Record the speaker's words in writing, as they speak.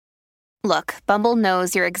Look, Bumble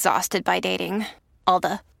knows you're exhausted by dating. All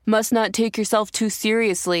the must not take yourself too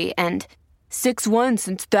seriously and 6'1"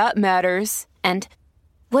 since that matters. And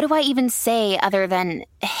what do I even say other than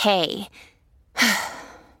hey?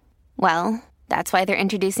 Well, that's why they're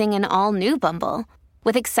introducing an all-new Bumble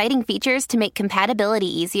with exciting features to make compatibility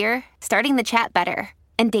easier, starting the chat better,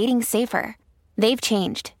 and dating safer. They've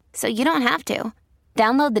changed, so you don't have to.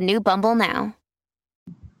 Download the new Bumble now.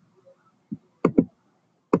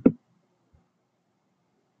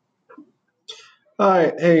 All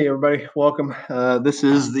right. Hey, everybody. Welcome. This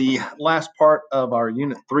is the last part of our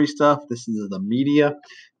Unit 3 stuff. This is the media.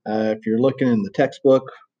 If you're looking in the textbook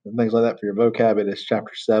and things like that for your vocab, it is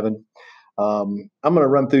Chapter 7. I'm going to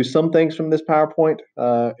run through some things from this PowerPoint.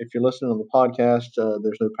 If you're listening on the podcast,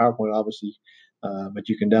 there's no PowerPoint, obviously, but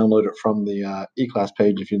you can download it from the eClass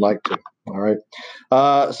page if you'd like to. All right.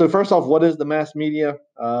 So first off, what is the mass media?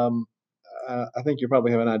 I think you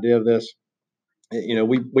probably have an idea of this. You know,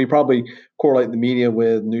 we probably correlate the media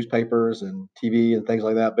with newspapers and TV and things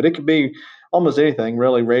like that, but it could be almost anything,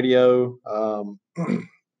 really. Radio,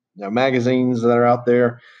 magazines that are out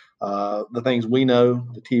there, the things we know,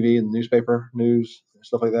 the TV and newspaper news and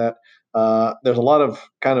stuff like that. There's a lot of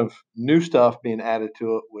kind of new stuff being added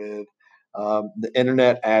to it with the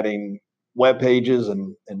internet adding web pages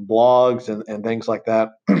and blogs and things like that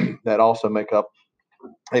that also make up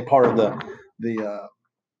a part of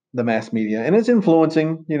the mass media, and it's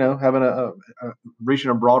influencing, having a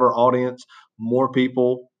reaching a broader audience. More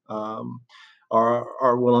people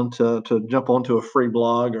are willing to jump onto a free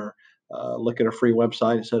blog or look at a free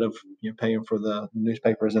website instead of paying for the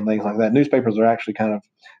newspapers and things like that. Newspapers are actually kind of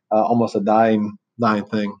almost a dying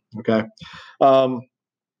thing. Okay. All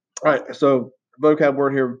right. So vocab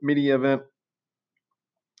word here, media event.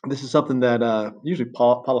 This is something that usually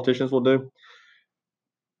politicians will do.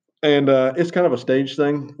 And it's kind of a stage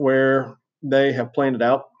thing where they have planned it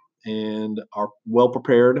out and are well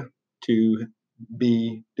prepared to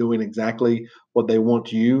be doing exactly what they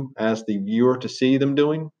want you as the viewer to see them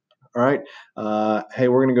doing. All right. Hey,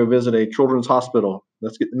 we're going to go visit a children's hospital.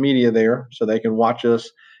 Let's get the media there so they can watch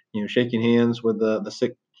us, shaking hands with the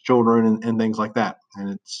sick children and things like that.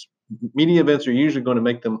 And it's media events are usually going to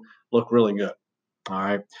make them look really good. All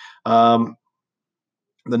right.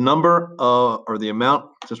 The number or the amount,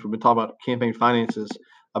 since we've been talking about campaign finances,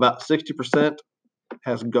 about 60%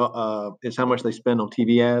 is how much they spend on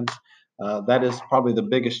TV ads. That is probably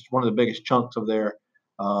one of the biggest chunks of their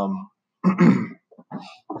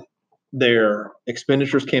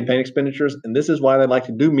expenditures, campaign expenditures. And this is why they like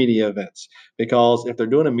to do media events, because if they're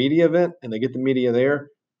doing a media event and they get the media there,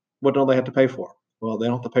 what don't they have to pay for? Well, they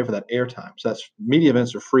don't have to pay for that airtime. So that's media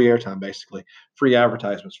events are free airtime, basically, free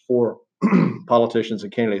advertisements for politicians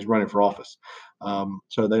and candidates running for office.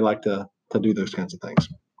 So they like to do those kinds of things.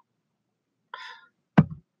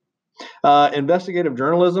 Investigative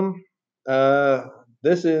journalism.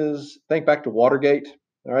 This is, think back to Watergate.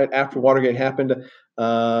 All right, after Watergate happened,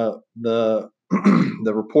 the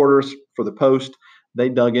the reporters for the Post, they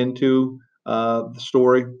dug into the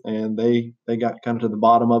story and they got kind of to the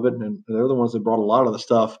bottom of it, and they're the ones that brought a lot of the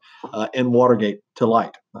stuff in Watergate to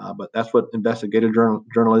light. But that's what investigative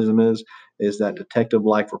journalism is that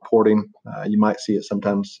detective-like reporting. You might see it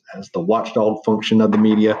sometimes as the watchdog function of the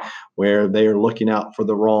media, where they are looking out for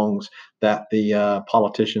the wrongs that the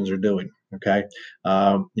politicians are doing. Okay,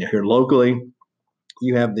 here locally,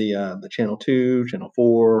 you have the Channel 2, Channel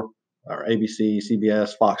 4, or ABC,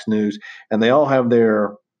 CBS, Fox News, and they all have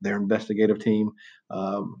their investigative team.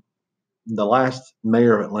 The last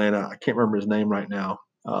mayor of Atlanta, I can't remember his name right now,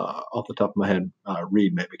 off the top of my head,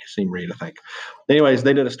 Reed, maybe Kasim Reed, I think. Anyways,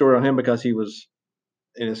 they did a story on him because he was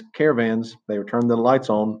in his caravans. They would turn the lights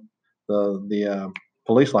on, the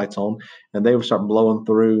police lights on, and they would start blowing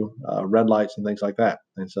through red lights and things like that.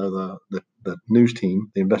 And so the news team,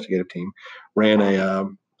 the investigative team, ran a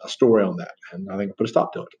story on that, and I think put a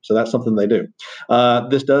stop to it. So that's something they do.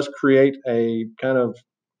 This does create a kind of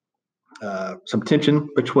some tension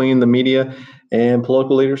between the media and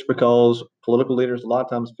political leaders, because political leaders a lot of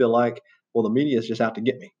times feel like, well, the media is just out to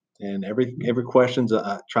get me, and every question's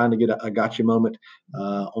trying to get a gotcha moment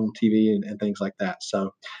on TV and things like that.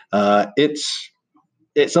 So it's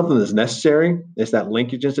something that's necessary. It's that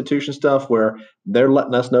linkage institution stuff where they're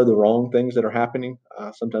letting us know the wrong things that are happening.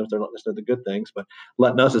 Sometimes they're letting us know the good things, but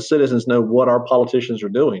letting us as citizens know what our politicians are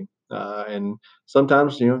doing. And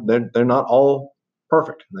sometimes, they're not all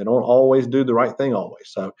perfect. They don't always do the right thing always.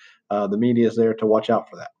 So the media is there to watch out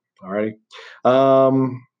for that. All righty.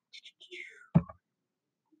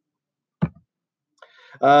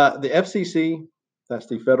 The FCC, that's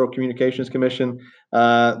the Federal Communications Commission.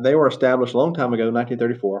 They were established a long time ago,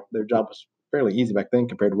 1934. Their job was fairly easy back then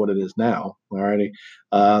compared to what it is now. Alrighty,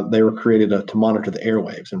 they were created to monitor the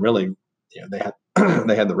airwaves, and really, they had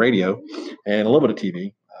they had the radio and a little bit of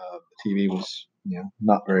TV. The TV was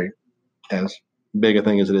not very as big a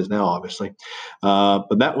thing as it is now, obviously,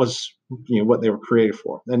 but that was what they were created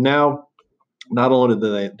for. And now, not only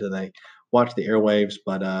do they watch the airwaves,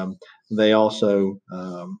 but they also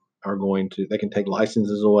are going to they can take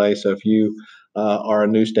licenses away. So if you are a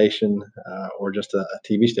news station or just a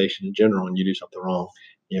TV station in general, and you do something wrong,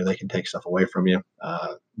 they can take stuff away from you.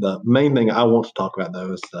 The main thing I want to talk about,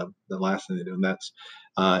 though, is the last thing they do, and that's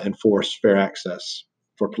enforce fair access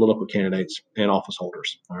for political candidates and office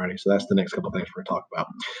holders. Alrighty, so that's the next couple of things we're going to talk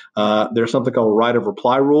about. There's something called right of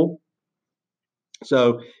reply rule.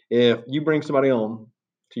 So if you bring somebody on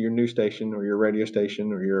to your news station or your radio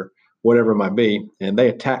station or your whatever it might be, and they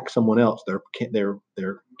attack someone else, their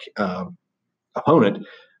opponent,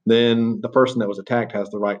 then the person that was attacked has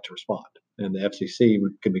the right to respond, and the FCC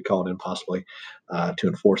could be called in possibly to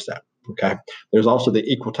enforce that. Okay. There's also the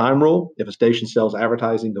equal time rule. If a station sells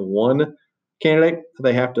advertising to one candidate,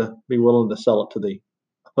 they have to be willing to sell it to the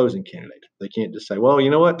opposing candidate. They can't just say, well,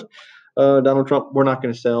 you know what, Donald Trump, we're not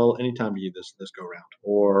going to sell any time to you this go round,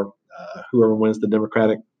 or whoever wins the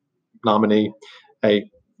Democratic nominee, hey,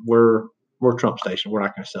 we're Trump station, we're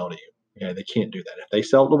not going to sell to you. Okay, they can't do that. If they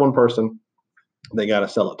sell it to one person, they got to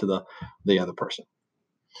sell it to the other person.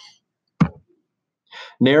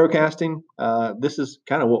 Narrowcasting, this is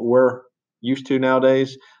kind of what we're used to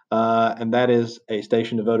nowadays, and that is a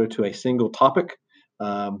station devoted to a single topic.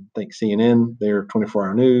 Think CNN, their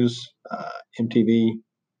 24-hour news, MTV,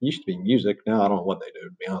 used to be music. Now I don't know what they do,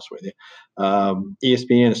 to be honest with you.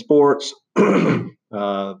 ESPN sports,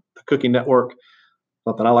 the Cooking Network,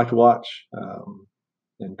 something I like to watch,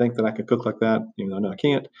 and think that I could cook like that, even though I know I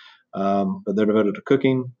can't. But they're devoted to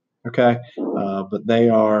cooking. Okay. But they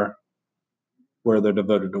are where they're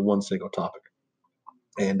devoted to one single topic.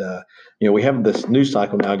 And, we have this news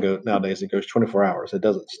cycle nowadays. It goes 24 hours. It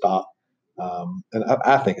doesn't stop. And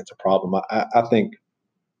I think it's a problem. I think,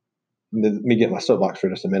 let me get my soapbox for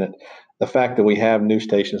just a minute. The fact that we have news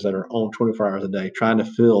stations that are on 24 hours a day trying to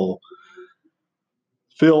fill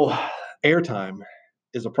airtime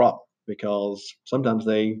is a problem, because sometimes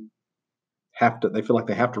they feel like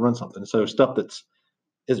they have to run something. So stuff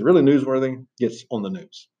is really newsworthy gets on the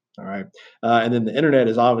news. All right. And then the internet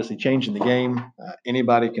is obviously changing the game.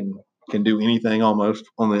 Anybody can do anything almost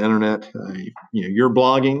on the internet. You're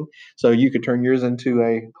blogging, so you could turn yours into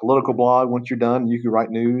a political blog. Once you're done, you could write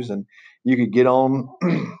news, and you could get on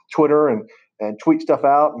Twitter and tweet stuff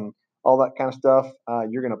out and all that kind of stuff.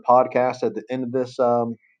 You're going to podcast at the end of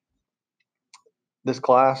this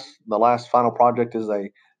class. The last final project is a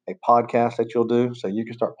podcast that you'll do, so you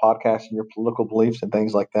can start podcasting your political beliefs and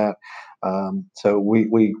things like that. So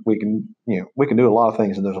we can do a lot of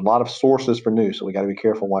things, and there's a lot of sources for news, so we got to be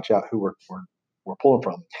careful and watch out who we're pulling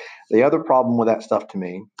from. The other problem with that stuff, to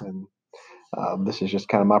me, and this is just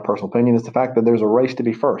kind of my personal opinion, is the fact that there's a race to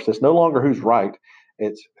be first. It's no longer who's right;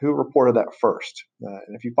 it's who reported that first.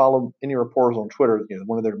 And if you follow any reporters on Twitter,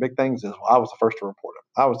 one of their big things is, well, I was the first to report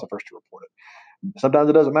it. I was the first to report it. Sometimes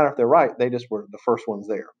it doesn't matter if they're right; they just were the first ones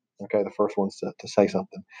there. Okay, the first ones to say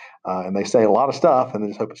something, and they say a lot of stuff, and they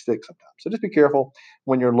just hope it sticks sometimes. So just be careful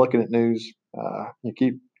when you're looking at news. You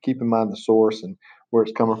keep in mind the source and where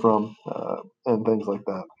it's coming from, and things like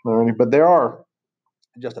that. All right? But there are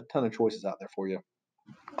just a ton of choices out there for you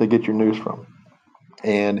to get your news from,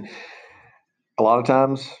 and a lot of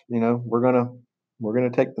times, we're gonna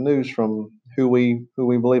take the news from who we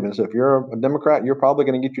believe in. So if you're a Democrat, you're probably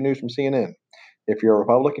going to get your news from CNN. If you're a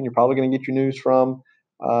Republican, you're probably going to get your news from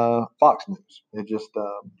Fox News. It just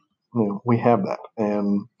we have that,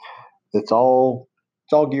 and it's all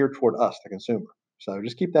geared toward us, the consumer. So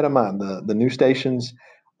just keep that in mind. The news stations,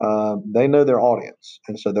 they know their audience,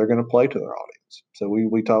 and so they're going to play to their audience. So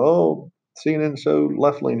we talk, oh, CNN is so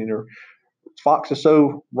left leaning, or Fox is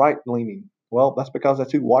so right leaning. Well, that's because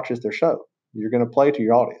that's who watches their show. You're going to play to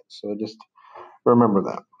your audience, so just remember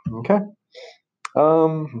that. Okay.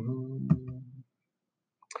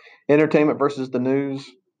 Entertainment versus the news.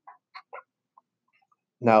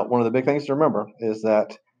 Now, one of the big things to remember is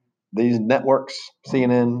that these networks,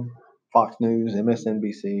 CNN, Fox News,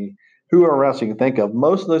 MSNBC, whoever else you can think of,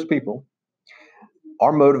 most of those people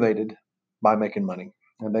are motivated by making money,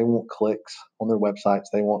 and they want clicks on their websites.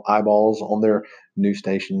 They want eyeballs on their news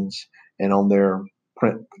stations and on their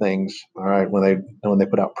print things. All right, when they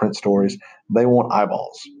put out print stories, they want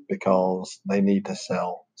eyeballs because they need to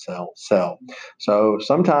sell. So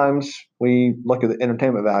sometimes we look at the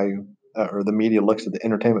entertainment value, or the media looks at the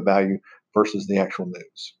entertainment value versus the actual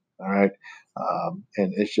news. All right.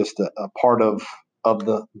 And it's just a part of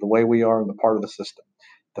the way we are and the part of the system.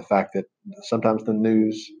 The fact that sometimes the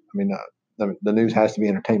news, the news has to be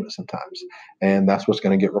entertainment sometimes, and that's what's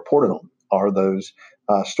going to get reported on are those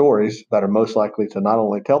stories that are most likely to not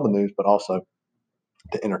only tell the news but also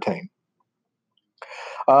to entertain.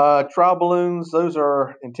 Trial balloons, those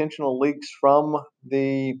are intentional leaks from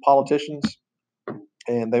the politicians,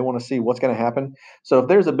 and they want to see what's going to happen. So if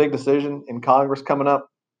there's a big decision in Congress coming up,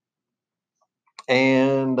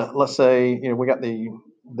 and let's say we got the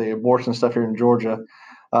abortion stuff here in Georgia.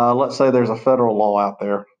 Let's say there's a federal law out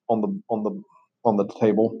there on the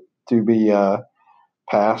table to be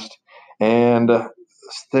passed, and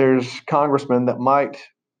there's congressmen that might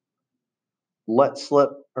let slip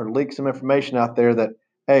or leak some information out there that,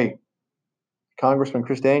 hey, Congressman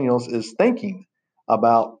Chris Daniels is thinking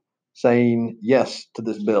about saying yes to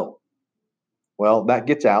this bill. Well, that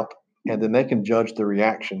gets out, and then they can judge the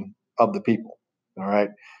reaction of the people. All right.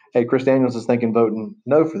 Hey, Chris Daniels is thinking voting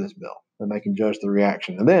no for this bill, and they can judge the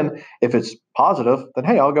reaction. And then if it's positive, then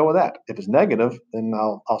hey, I'll go with that. If it's negative, then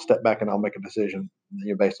I'll step back and I'll make a decision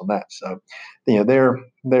based on that. So,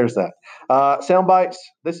 there's that. Sound bites.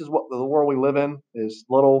 This is what the world we live in is: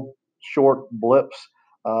 little short blips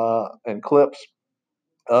and clips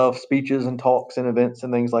of speeches and talks and events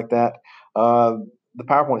and things like that. The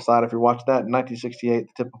PowerPoint slide, if you're watching that, in 1968,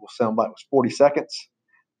 the typical soundbite was 40 seconds.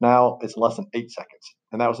 Now it's less than 8 seconds,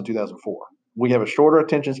 and that was in 2004. We have a shorter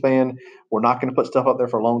attention span. We're not going to put stuff up there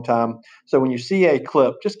for a long time. So when you see a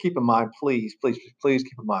clip, just keep in mind, please keep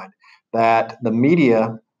in mind that the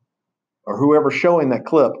media or whoever's showing that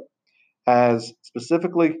clip has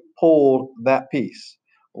specifically pulled that piece.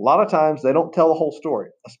 A lot of times they don't tell the whole story,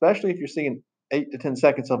 especially if you're seeing 8 to 10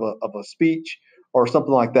 seconds of a speech or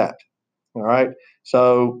something like that. All right.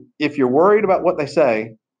 So if you're worried about what they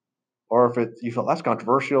say, or if you feel that's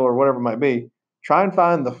controversial or whatever it might be, try and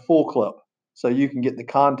find the full clip so you can get the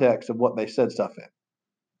context of what they said stuff in.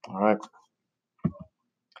 All right.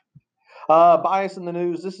 Bias in the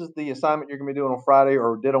news. This is the assignment you're going to be doing on Friday,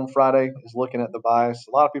 or did on Friday, is looking at the bias.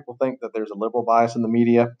 A lot of people think that there's a liberal bias in the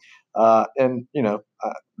media, and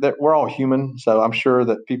that we're all human. So I'm sure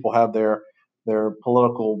that people have their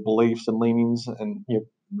political beliefs and leanings, and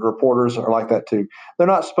reporters are like that too. They're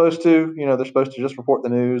not supposed to. They're supposed to just report the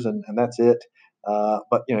news, and that's it.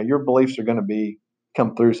 But your beliefs are going to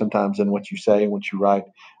come through sometimes in what you say and what you write,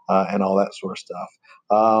 and all that sort of stuff.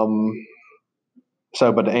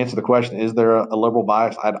 But to answer the question, is there a liberal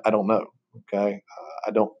bias? I don't know. Okay,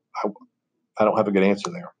 I don't have a good answer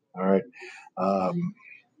there. All right.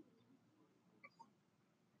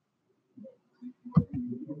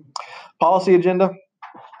 Policy agenda.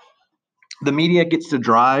 The media gets to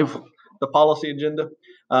drive the policy agenda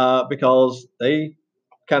because they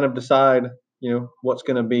kind of decide, what's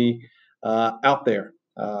going to be out there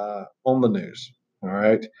on the news. All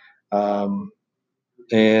right.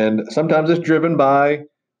 And sometimes it's driven by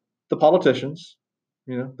the politicians.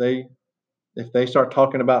 If they start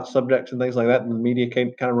talking about subjects and things like that, and the media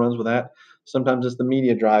kind of runs with that. Sometimes it's the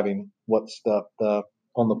media driving what's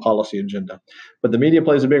on the policy agenda. But the media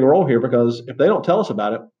plays a big role here because if they don't tell us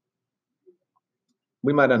about it,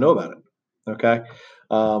 we might not know about it. Okay.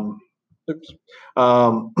 Well,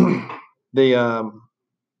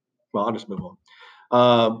 I'll just move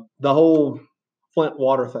on. The whole Flint,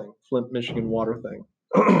 Michigan water thing,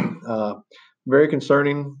 very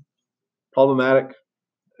concerning, problematic,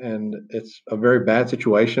 and it's a very bad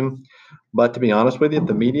situation. But to be honest with you, if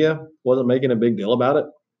the media wasn't making a big deal about it,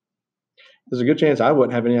 there's a good chance I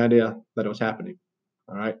wouldn't have any idea that it was happening.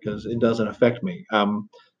 All right, because it doesn't affect me. I'm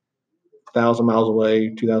 1,000 miles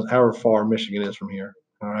away, 2,000, however far Michigan is from here.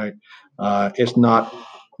 All right, it's not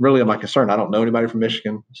really my concern. I don't know anybody from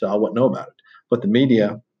Michigan, so I wouldn't know about it. But the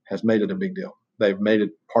media has made it a big deal. They've made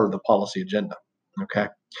it part of the policy agenda. Okay,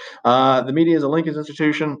 the media is a Lincoln's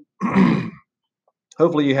institution.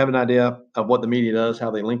 Hopefully you have an idea of what the media does,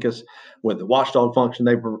 how they link us with the watchdog function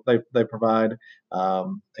they provide,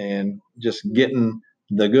 and just getting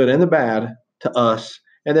the good and the bad to us,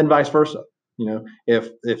 and then vice versa.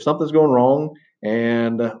 If something's going wrong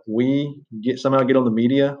and we somehow get on the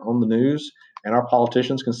media, on the news, and our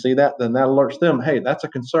politicians can see that, then that alerts them, hey, that's a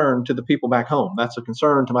concern to the people back home. That's a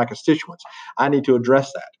concern to my constituents. I need to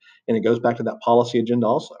address that. And it goes back to that policy agenda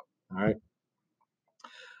also. All right.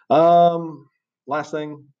 Last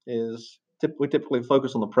thing is we typically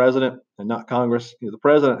focus on the president and not Congress. The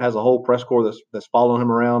president has a whole press corps that's following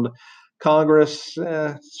him around. Congress,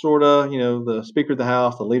 sort of, the Speaker of the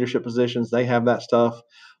House, the leadership positions, they have that stuff.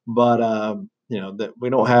 But, that we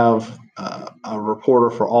don't have a reporter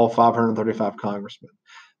for all 535 congressmen.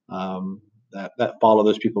 that follow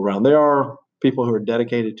those people around. There are people who are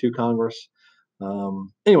dedicated to Congress.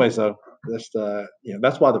 Anyway, so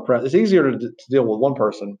that's why it's easier to deal with one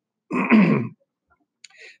person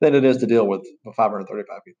than it is to deal with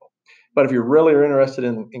 535 people. But if you really are interested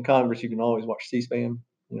in Congress, you can always watch C-SPAN.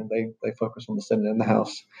 They focus on the Senate and the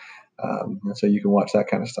House, and so you can watch that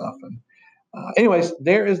kind of stuff. And anyways,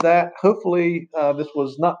 there is that. Hopefully, this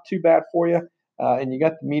was not too bad for you, and you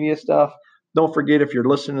got the media stuff. Don't forget, if you're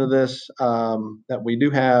listening to this, that we do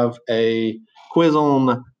have a quiz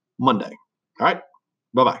on Monday. All right.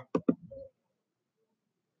 Bye-bye.